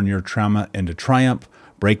to turn your trauma into triumph,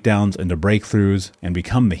 breakdowns into breakthroughs, and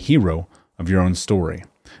become the hero of your own story.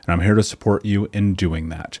 And I'm here to support you in doing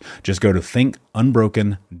that. Just go to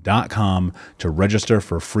thinkunbroken.com to register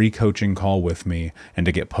for a free coaching call with me and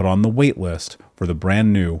to get put on the wait list for the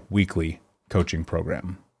brand new weekly coaching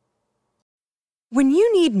program. When you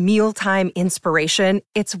need mealtime inspiration,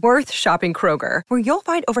 it's worth shopping Kroger, where you'll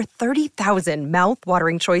find over 30,000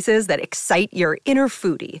 mouth-watering choices that excite your inner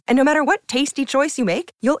foodie. And no matter what tasty choice you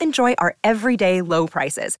make, you'll enjoy our everyday low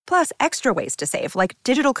prices, plus extra ways to save, like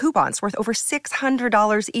digital coupons worth over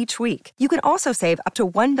 $600 each week. You can also save up to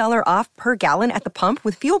 $1 off per gallon at the pump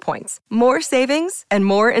with fuel points. More savings and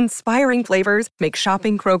more inspiring flavors make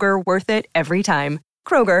shopping Kroger worth it every time.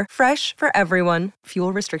 Kroger, fresh for everyone.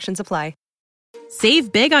 Fuel restrictions apply.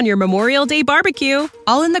 Save big on your Memorial Day barbecue,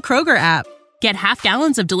 all in the Kroger app. Get half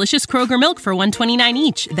gallons of delicious Kroger milk for $1.29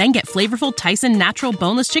 each. Then get flavorful Tyson natural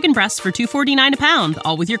boneless chicken breasts for $2.49 a pound,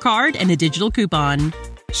 all with your card and a digital coupon.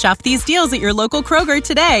 Shop these deals at your local Kroger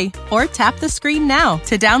today, or tap the screen now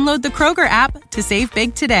to download the Kroger app to save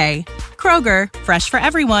big today. Kroger, fresh for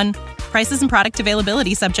everyone. Prices and product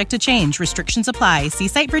availability subject to change. Restrictions apply. See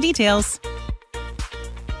site for details.